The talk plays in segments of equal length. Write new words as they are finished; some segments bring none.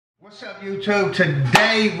What's up, YouTube?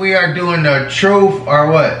 Today we are doing the truth or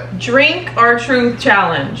what? Drink or truth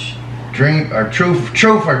challenge. Drink or truth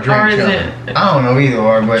or drink challenge. I don't know either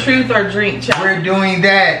or, but truth or drink challenge. We're doing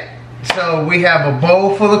that. So we have a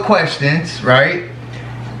bowl full of questions, right?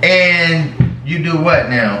 And you do what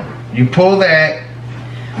now? You pull that,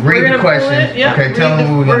 read the question. Yep. Okay, tell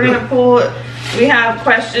them what we're gonna pull it. We have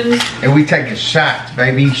questions. And we taking shots,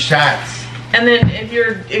 baby, shots. And then if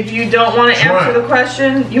you don't want to answer the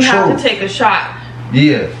question, you have to take a shot.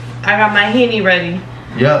 Yeah. I got my Henny ready.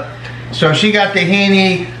 Yep. So she got the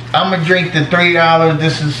Henny. I'm gonna drink the $3.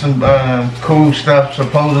 This is some cool stuff,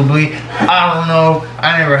 supposedly. I don't know.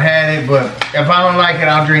 I never had it, but if I don't like it,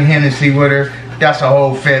 I'll drink Hennessy with her. That's a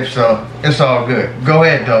whole fifth, so it's all good. Go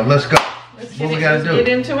ahead, though. Let's go. What we gotta do? Get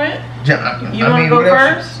into it. You want to go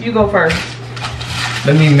first? You go first.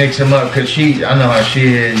 Let me mix them up, cause I know how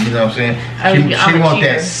she is. You know what I'm saying? She want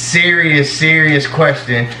that serious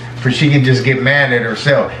question, for she can just get mad at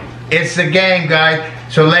herself. It's a game, guys.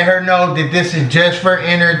 So let her know that this is just for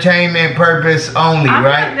entertainment purpose only,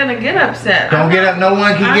 right? I'm not gonna get upset. Don't get up. No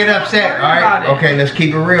one can get upset. All right. Okay. Let's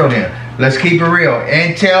keep it real then. Let's keep it real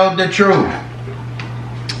and tell the truth.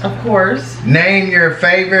 Of course. Name your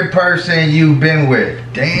favorite person you've been with.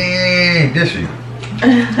 Dang, this is.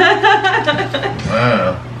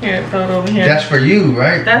 Wow. Here, throw it over here. That's for you,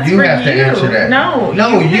 right? That's you for have to answer that. No.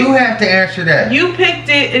 You have to answer that. You picked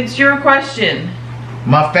it. It's your question.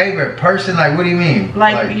 My favorite person, like, what do you mean?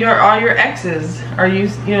 Like all your exes. Are you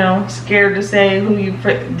scared to say who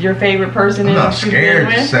your favorite person is? I'm not scared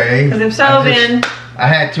to say. Because if so, then I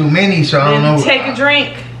had too many, so I don't know. Take a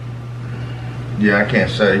drink. Yeah, I can't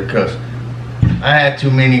say because I had too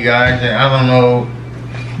many guys, and I don't know.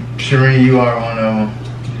 Shireen, you are one of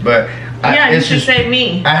them, but you should say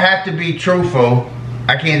me. I have to be truthful.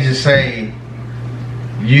 I can't just say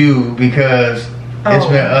you because it's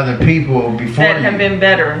been other people before that have been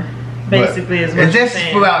better. Basically, is what you're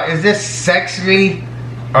saying. Is this sexually,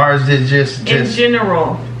 or is it just in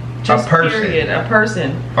general? Just a person. Period. A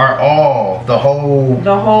person. Or the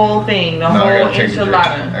whole thing. The whole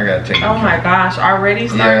enchilada. I gotta take a drink. Oh my gosh! Already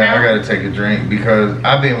starting out? I gotta take a drink because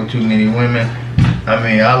I've been with too many women. I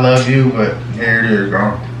mean, I love you, but here it is,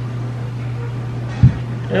 girl.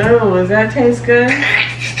 Oh, does that taste good?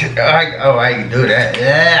 I can do that.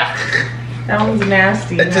 Yeah. That one's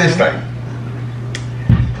nasty. It tastes like.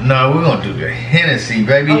 No, we're gonna do the Hennessy,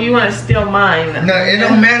 baby. Oh, you want to steal mine? No, it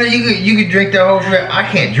don't matter. You could drink the whole thing. I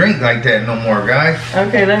can't drink like that no more, guys.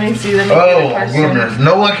 Okay, let me see. Let me get a question. Goodness!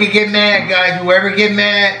 No one can get mad, guys. Whoever get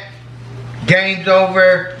mad, game's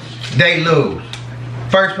over. They lose.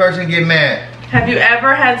 First person get mad. Have you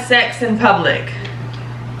ever had sex in public?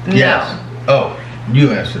 No. Yes. Oh,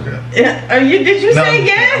 you answered that. Did you say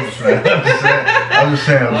yes? I'm just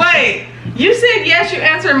saying. Wait, you said yes. You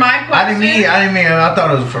answered my question. I didn't mean. I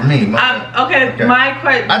thought it was for me. Okay. My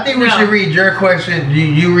question. I think we should read your question.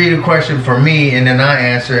 You read a question for me, and then I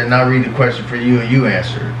answer it, and I read a question for you, and you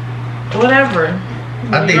answer it. Whatever.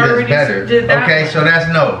 I think that's better. Okay, so that's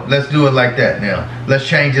no. Let's do it like that now. Let's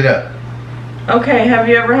change it up. Okay, have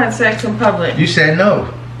you ever had sex in public? You said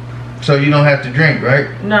no. So you don't have to drink, right?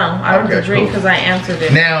 No, I don't have to drink because I answered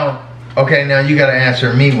it. Now you got to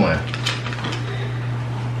answer me one.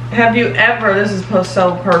 Have you ever, this is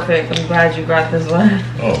so perfect, I'm glad you got this one.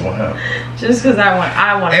 Oh, wow. Just because I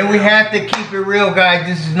want And we have to keep it real, guys.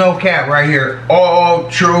 This is no cap right here. All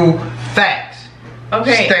true facts.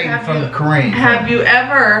 Okay. Stated from Kareem. Have you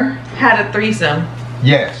ever had a threesome?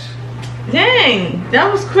 Yes. Dang,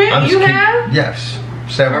 that was quick. You have? Yes.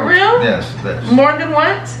 Several. For real? Yes. More than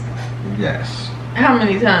once? Yes. How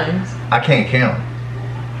many times? I can't count.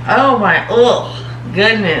 Oh my,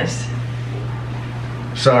 goodness.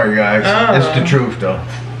 Sorry, guys. It's the truth, though.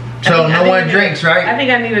 So no one drinks, right? I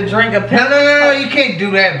think I need to drink a pep. No, you can't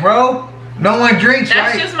do that, bro. No one drinks,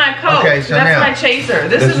 That's right? just my Coke. Okay, so that's my chaser.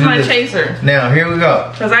 This is my chaser. Now, here we go.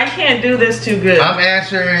 Because I can't do this too good. I'm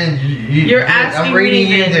answering. You're asking I'm reading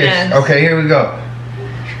me you this. Yes. Okay, here we go.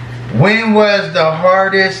 When was the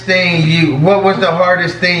hardest thing what was the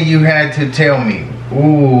hardest thing you had to tell me?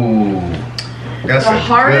 Ooh. That's the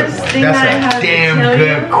hardest thing That's I had a damn to tell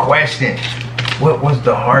good you? question. What was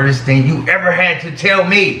the hardest thing you ever had to tell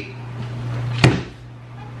me?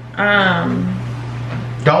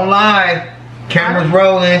 Don't lie. Camera's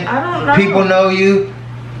rolling. I don't know. People know you.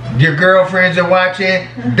 Your girlfriends are watching.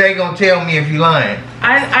 They gonna tell me if you lying.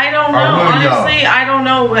 I don't know. Honestly, I don't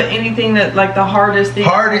know what anything that like the hardest thing.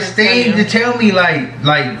 Hardest thing to tell me,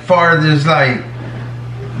 like farthest, like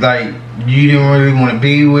you didn't really want to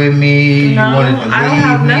be with me. No, you wanted to leave I don't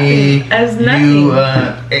have me. nothing. As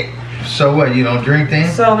nothing. So what? You don't drink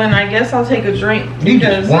then? So then I guess I'll take a drink. You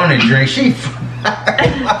just want to drink. She,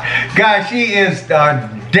 guys, she is a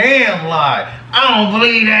damn lie. I don't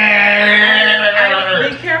believe that.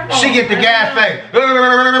 Be careful. She get the gas face.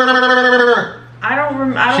 I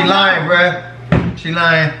don't She lying, bruh. She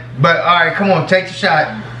lying. But all right, come on, take the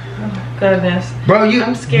shot. Goodness. Bro,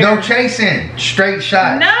 I'm scared. no chasing. Straight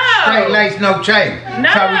shot. No. Straight lace, no chase. No.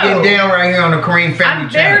 That's how we getting down right here on the Kareem Family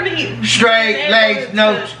Channel. Straight lace,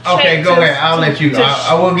 no. Okay, go ahead. I'll let you.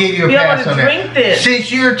 I will give you a pass on that. This.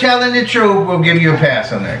 Since you're telling the truth, we'll give you a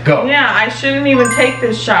pass on that. Go. Yeah, I shouldn't even take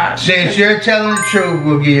this shot. Since you're telling the truth,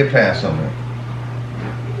 we'll give you a pass on that.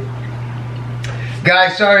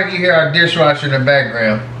 Guys, sorry if you hear our dishwasher in the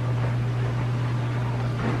background.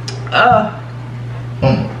 Oh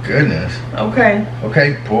my goodness. Okay.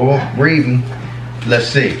 Okay, Paul, breathing. Let's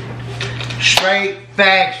see. Straight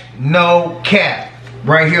facts, no cap.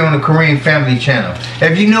 Right here on the Kareem Family Channel.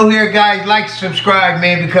 If you're new here, guys, like, subscribe,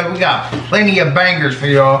 man, because we got plenty of bangers for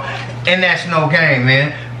y'all. And that's no game,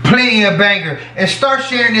 man. Plenty of bangers. And start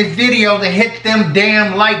sharing this video to hit them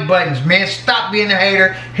damn like buttons, man. Stop being a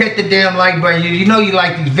hater. Hit the damn like button. You know you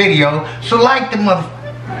like these videos. So like the mother...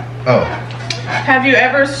 Oh. Have you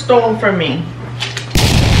ever stole from me?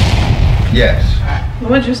 Yes.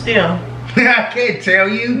 What'd you steal? I can't tell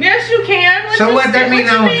you. Yes, you can. So what that mean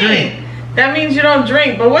I don't drink? That means you don't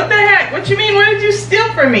drink. But what the heck? What you mean? What did you steal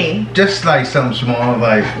from me? Just like something small,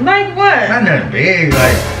 like... Like what? Not nothing big,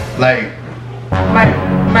 like...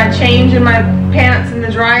 My change in my pants in the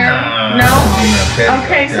dryer? Nah, no?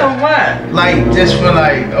 Okay, so what? Like, just for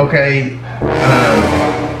like, okay,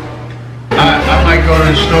 I might go to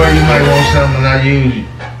the store, you might want something,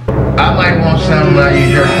 I might want something, I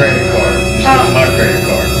use your credit card. You steal my credit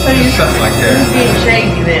card. So you something like that. You're being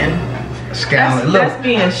shady then. Scandalous. That's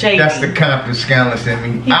being shady. That's the confidence scandalous in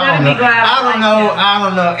me. I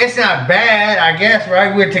don't know. It's not bad, I guess,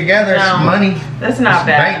 right? We're together, it's money. That's not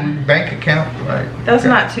bad. Bank account, right? That's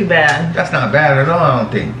not too bad. That's not bad at all, I don't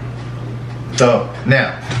think. So,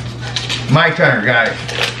 now, my turn, guys.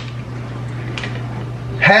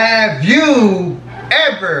 Have you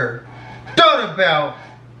ever thought about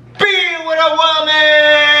being with a woman?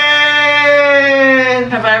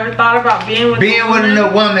 Have I ever thought about being with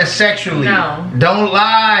a woman sexually? No. Don't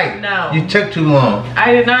lie. No. You took too long.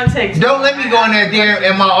 I did not take too long. Don't let me go in there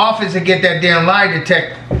in my office and get that damn lie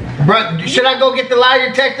detector. Bro, should I go get the lie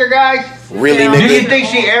detector, guys? Really, Do you nigga? think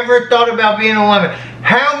she ever thought about being a woman?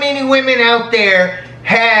 How many women out there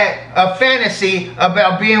had a fantasy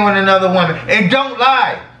about being with another woman? And don't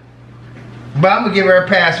lie. But I'm gonna give her a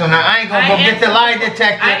pass on that. I ain't gonna go get the lie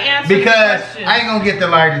detector because I ain't gonna get the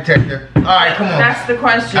lie detector. All right, come on. That's the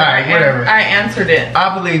question. All right, whatever. I answered it.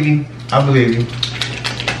 I believe you. I believe you.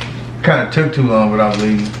 Kind of took too long, but I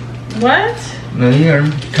believe you. What? No, you heard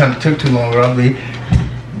me. Kind of took too long, but I believe you.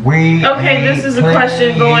 Okay, this is a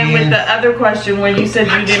question going with the other question where you said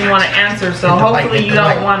you didn't want to answer. So hopefully you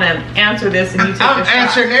don't want to answer this and you take I'm a shot.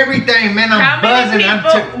 answering everything, man. I'm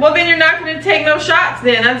buzzing. Well, then you're not going to take no shots.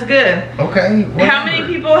 Then that's good. Okay. Whatever. How many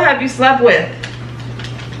people have you slept with?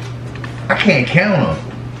 I can't count them.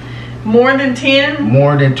 More than 10?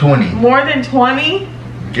 More than 20. More than 20?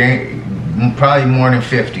 Probably more than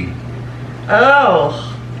 50.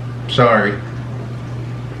 Oh. Sorry.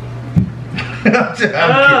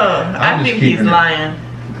 I think he's lying.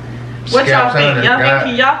 What y'all think?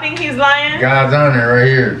 Y'all think he's lying? God's on there right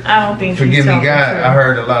here. I don't think Forgive he's me, telling God. the truth. I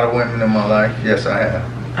heard a lot of women in my life. Yes, I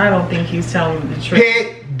have. I don't think he's telling the truth.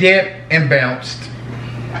 Hit, dip, and bounced.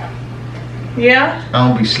 Yeah? I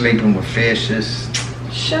don't be sleeping with fishes.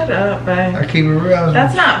 Shut up, babe. I keep it real.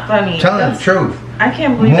 That's not funny. Telling the truth. I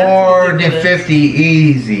can't believe more than 50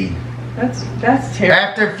 easy. That's terrible.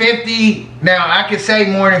 After 50, now I could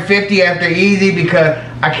say more than 50 after easy because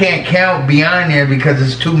I can't count beyond there because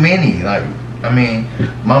it's too many. Like, I mean,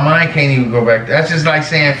 my mind can't even go back. That's just like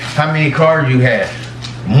saying how many cars you had.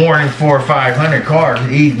 More than 400 or 500 cars.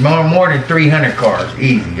 Easy. More than 300 cars.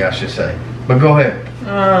 Easy, I should say. But go ahead.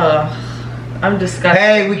 I'm disgusted.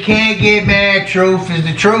 Hey, we can't get mad. Truth is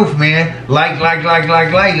the truth, man. Like.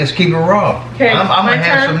 Let's keep it raw. Okay, I'm a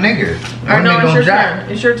handsome nigga. No, it's your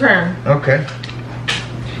turn. It's your turn. Okay.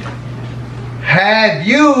 Have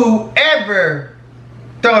you ever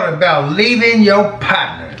thought about leaving your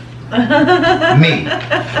partner? Me.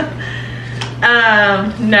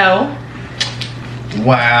 No.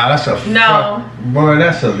 Wow, that's a boy.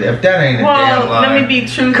 That's a if that ain't a damn lie. Let me be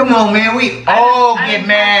truthful. Come on, man. We all get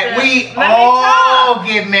mad. We all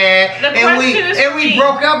get mad, and we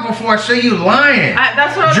broke up before. So you lying?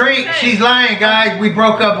 That's what I'm Drink. saying. She's lying, guys. We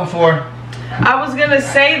broke up before. I was gonna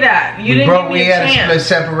say that. You didn't give me a chance. We had a split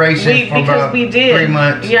separation for about 3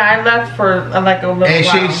 months. Yeah, I left for like a little while. And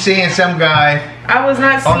she's seeing some guy. I was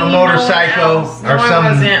not seeing on a motorcycle or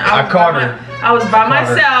something. I caught her. I was by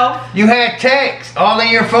myself. You had texts all in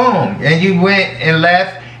your phone, and you went and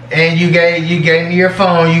left. And you gave me your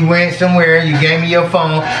phone. You went somewhere. You gave me your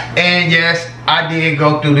phone. And yes, I did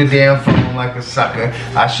go through the damn phone like a sucker.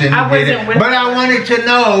 I shouldn't have did it. But I wanted to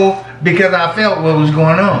know because I felt what was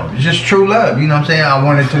going on. It's just true love. You know what I'm saying? I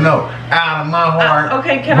wanted to know out of my heart.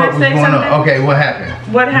 Okay, can I say something? Okay, what happened?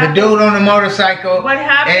 What happened? The dude on the motorcycle. What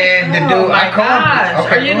happened? And the dude, I called him.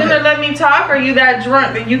 Okay, are you gonna let me talk? Or are you that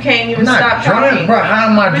drunk that you can't even stop talking? Bro, how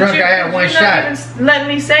am I drunk? I had one shot. You're not even letting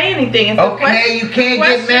me say anything. Okay, you can't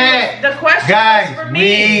get mad. The question guys, is for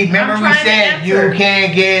me. Remember we said you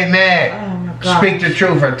can't get mad. Gosh. Speak the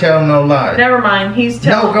truth or tell no lies. Never mind. He's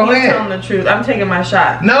telling the truth. I'm taking my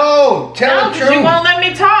shot. No, tell the truth. You won't let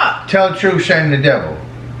me talk. Tell the truth, shame the devil.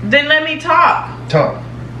 Then let me talk. Talk.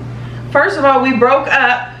 First of all, we broke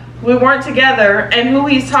up. We weren't together. And who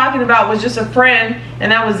he's talking about was just a friend.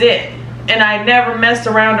 And that was it. And I never messed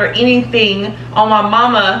around or anything on my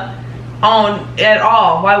mama at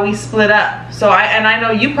all while we split up. So I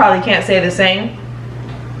know you probably can't say the same.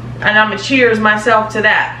 And I'm gonna cheers myself to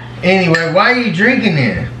that. Anyway, why are you drinking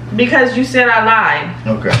then? Because you said I lied.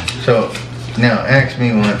 Okay, so now ask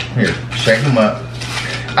me one. Here, shake them up.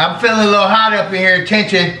 I'm feeling a little hot up in here.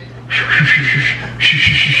 Attention.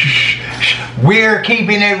 We're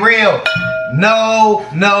keeping it real. No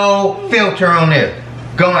filter on this.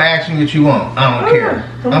 Go and ask me what you want. I don't care.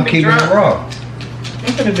 I'm keeping it raw.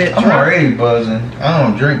 I'm already buzzing. I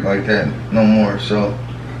don't drink like that no more, so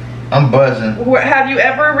I'm buzzing. Have you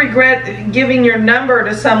ever regret giving your number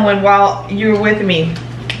to someone while you were with me?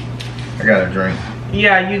 I got a drink.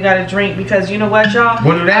 Yeah, you got a drink because you know what, y'all?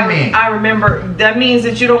 What does that mean? I remember. That means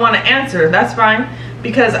that you don't want to answer. That's fine.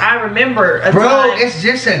 Because I remember a time. It's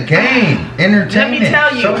just a game. Entertainment. Let me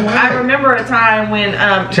tell you. So I remember a time when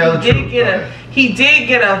he did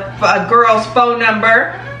get a girl's phone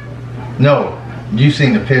number. No. You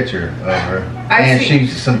seen the picture of her.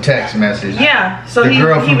 She's some text message. Yeah, so he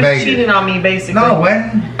was cheating on me basically. No, what?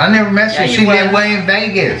 I never messed with her. She lived way in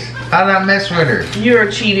Vegas. How did I mess with her?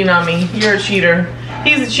 You're cheating on me. You're a cheater.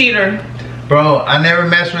 He's a cheater. Bro, I never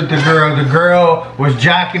messed with the girl. The girl was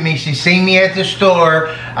jocking me. She seen me at the store.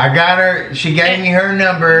 I got her. She gave me her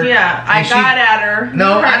number. Yeah, I got at her.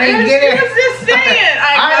 No, I didn't get it. She was just saying.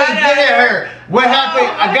 I didn't get at her. What happened?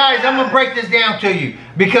 Guys, I'm going to break this down to you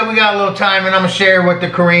because we got a little time and I'm going to share it with the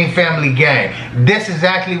Kareem family gang. This is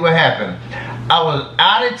exactly what happened. I was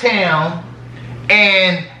out of town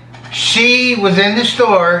and she was in the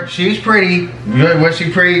store. She's pretty. Was she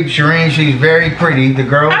pretty? Shireen, she's very pretty. The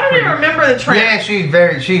girl. I don't even remember the trend. Yeah, she's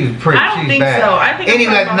pretty. I don't think bad. so. I think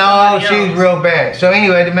anyway, no, she's real bad. So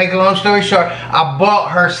anyway, to make a long story short, I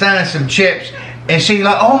bought her son some chips. And she's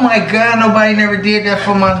like, oh my God, nobody never did that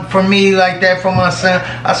for me like that for my son.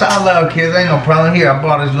 I said, I love kids, ain't no problem. Here, I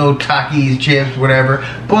bought his little Takis, chips, whatever.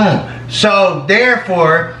 Boom. So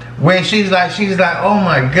therefore, when she's like, oh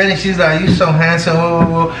my goodness, she's like, you so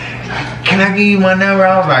handsome. Can I give you my number?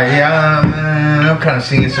 I was like, yeah, I'm kind of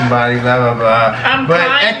seeing somebody, blah, blah, blah. But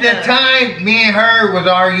at the time, me and her was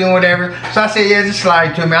arguing, whatever. So I said, yeah, just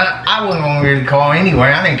slide to me. I wasn't going to really call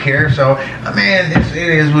anyway. I didn't care. So, man, it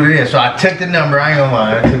is what it is. So I took the number. I ain't going to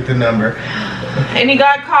lie. I took the number. And he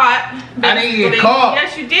got caught. I didn't get caught.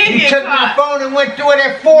 Yes, you did. You took my phone and went through it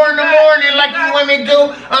at 4 in the morning like you women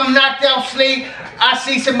do. I'm knocked out sleep. I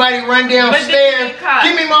see somebody run downstairs.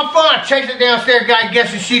 Give me my phone. I chase it downstairs. Guy,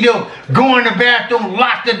 guess what she do? Go in the bathroom,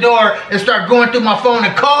 lock the door, and start going through my phone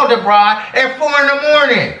and call the bride at 4 in the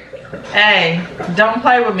morning. Hey, don't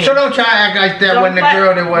play with me. So don't try to act like that when the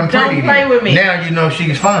girl that wasn't pretty. Don't play with me. Now you know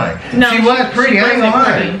she's fine. No, she was pretty. I ain't gonna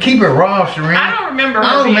lie. Keep it raw, Shireen. I don't remember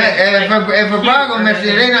her being if a bride gonna mess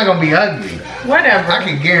with you, they not gonna be ugly. Whatever. I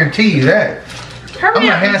can guarantee you that. I'm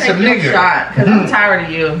a handsome nigga. Because I'm tired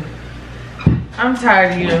of you. I'm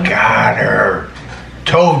tired of you. Got her.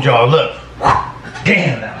 Told y'all, look.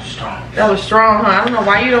 Damn, that was strong. That was strong, huh? I don't know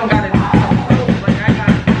why you don't got it. Like I got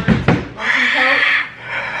it.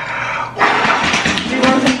 You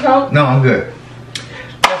want some Coke? No, I'm good.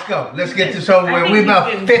 Let's go. Let's get this over with. We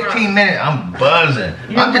about 15 minutes. I'm buzzing.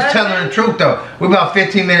 I'm just telling the truth though. We're about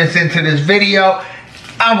 15 minutes into this video.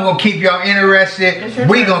 I'm gonna keep y'all interested.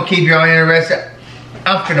 We gonna keep y'all interested.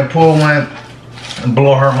 I'm finna pull one and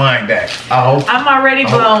blow her mind back. I hope. I'm already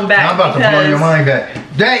blown back. I'm about to blow your mind back.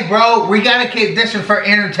 Hey, bro, we gotta keep this is for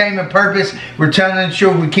entertainment purpose. We're telling the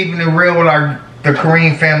truth. We're keeping it real with the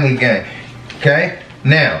Kareem family gang. Okay.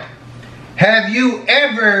 Now, have you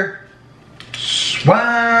ever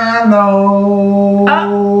Swallow.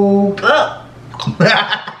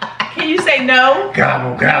 Can you say no?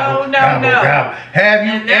 Gobble, gobble, No, gobble, no. gobble. Have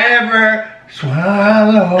you ever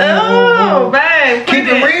swallowed? Oh, babe. Keep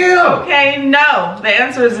it real. Okay, no. The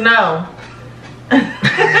answer is no.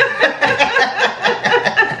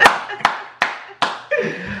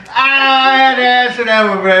 I had to answer that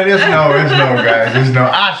one, man. It's no, guys. It's no.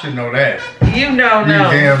 I should know that. You know,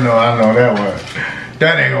 no. You damn know I know that one.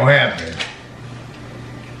 That ain't gonna happen.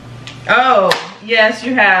 Oh, yes,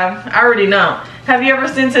 you have. I already know. Have you ever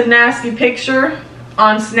sent a nasty picture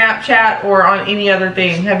on Snapchat or on any other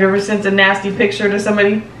thing? Have you ever sent a nasty picture to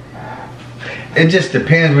somebody? It just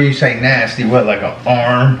depends when you say nasty. What, like an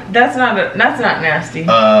arm? That's not nasty.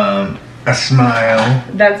 A smile.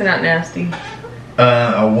 That's not nasty.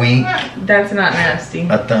 A wink. That's not nasty.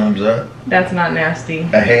 A thumbs up. That's not nasty.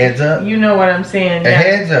 A heads up. You know what I'm saying. A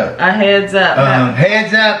heads up. A heads up.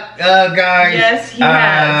 Heads up, guys. Yes, he has.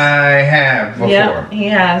 I have before. Yep, he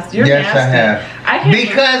has. You're yes, nasty. I have.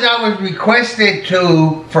 Because I was requested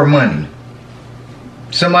to for money.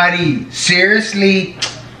 Somebody seriously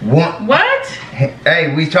want. What?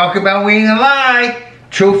 Hey, we talk about we ain't gonna lie.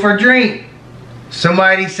 Truth or drink.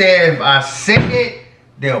 Somebody said if I send it,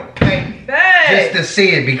 they'll pay me. Babe. Just to see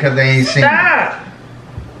it because they ain't seen it. Stop.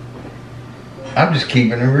 I'm just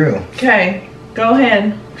keeping it real. Okay, go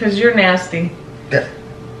ahead, because you're nasty.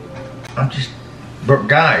 I'm just, bro,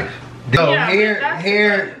 guys. So Yeah,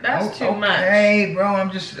 here. That's too much. Hey, bro,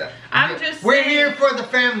 we're saying. here for the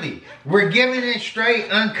family. We're giving it straight,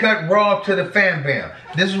 uncut, raw to the fan bam.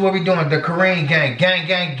 This is what we're doing. The Korean gang,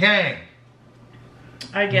 gang.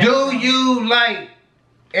 I guess. Do you like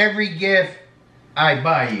every gift I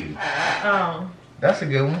buy you? Oh. That's a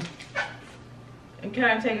good one. Can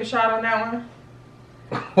I take a shot on that one?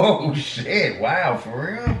 Oh shit! Wow,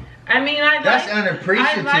 for real? I mean, that's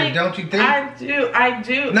unappreciative, don't you think? I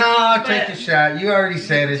do. No, I'll take the shot. You already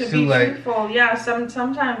said it's too late. To be truthful, yeah.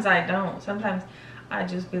 Sometimes I don't. Sometimes I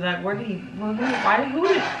just be like, who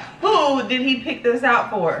did he pick this out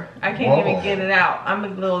for? I can't even get it out. I'm a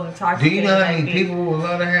little intoxicated. Do you know how many people would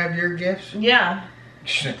love to have your gifts? Yeah.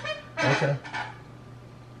 Okay.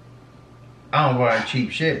 I don't buy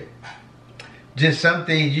cheap shit. Just some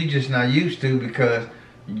things you just not used to because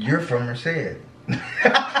you're from Merced.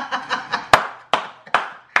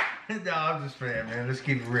 No, I'm just playing, man. Let's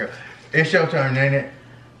keep it real. It's your turn, ain't it?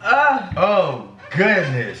 Oh,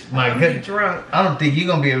 goodness. My goodness. Drunk. I don't think you're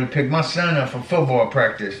going to be able to pick my son up for football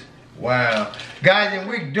practice. Wow. Guys, and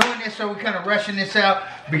we're doing this, so we're kind of rushing this out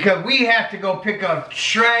because we have to go pick up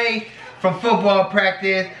Trey from football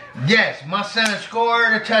practice. Yes, my son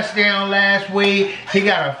scored a touchdown last week. He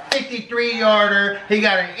got a 53-yarder. He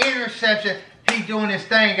got an interception. He's doing his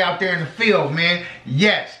thing out there in the field, man.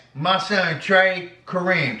 Yes, my son Tremaine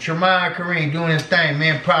Kareem doing his thing,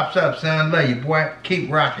 man. Props up, son. Love you, boy. Keep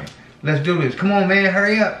rocking. Let's do this. Come on, man.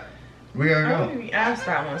 Hurry up. We gotta go. I didn't even ask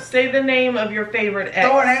that one. Say the name of your favorite ex.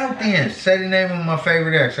 Throw it out then. Say the name of my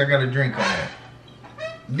favorite ex. I got a drink on that.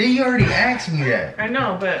 Then you already asked me that. I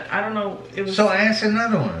know, but I don't know. It was. So ask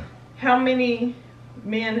another one. How many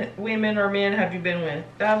women or men have you been with?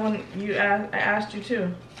 That one I asked you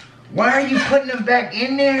too. Why are you putting them back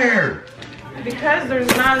in there? Because there's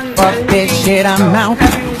not. Fuck this shit, I'm out.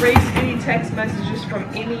 Have you erased any text messages from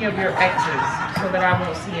any of your exes so that I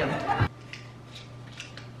won't see them?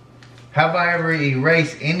 Have I ever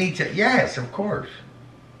erased any? Yes, of course.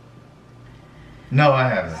 No, I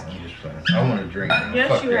haven't. I'm just playing. I want to drink. Man. Yes,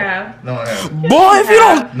 Fuck you that. have. No, I haven't. Boy, if you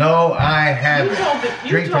don't. No, I haven't.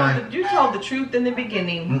 You told the truth in the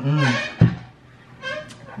beginning.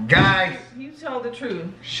 Guys. You told the truth.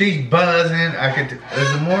 She's buzzing. Is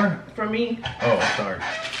there more? For me. Oh, sorry.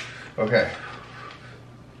 Okay.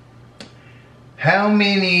 How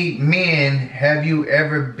many men have you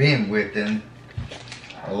ever been with in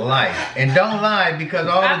life? And don't lie, because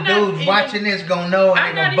all the dudes watching this gonna know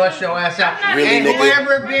and they gonna bust your ass out. And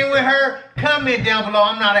whoever been with her, comment down below.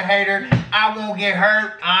 I'm not a hater. I won't get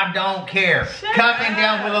hurt. I don't care. Comment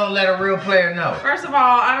down below and let a real player know. First of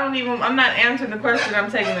all, I'm not answering the question. I'm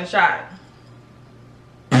taking a shot.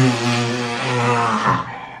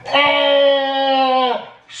 Oh,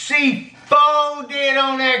 she folded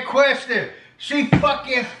on that question. She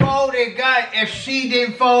fucking folded, guys. If she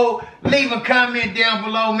didn't fold, leave a comment down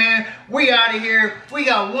below, man. We out of here. We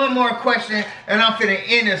got one more question, and I'm finna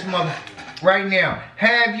end this mother right now.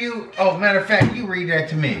 Matter of fact, you read that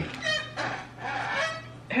to me.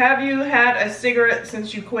 Have you had a cigarette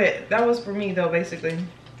since you quit? That was for me, though, basically.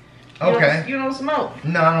 Okay. You don't smoke.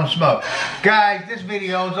 No, I don't smoke. Guys, this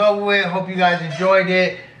video is over with. Hope you guys enjoyed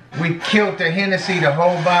it. We killed the Hennessy, the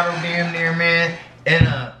whole bottle damn near, man. And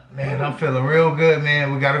Man, I'm feeling real good,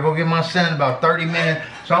 man. We gotta go get my son about 30 minutes.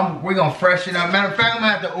 So we're gonna freshen up. Matter of fact, I'm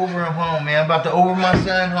gonna have to Uber him home, man. I'm about to Uber my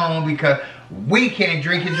son home because we can't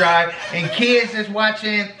drink and drive. And kids that's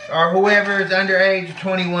watching or whoever is underage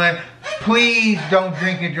 21, please don't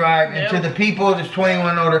drink and drive. And to the people that's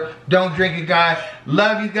 21 older, don't drink and drive.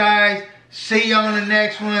 Love you guys. See you on the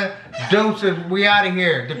next one. Deuces, we out of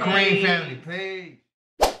here. The Kareem family. Peace.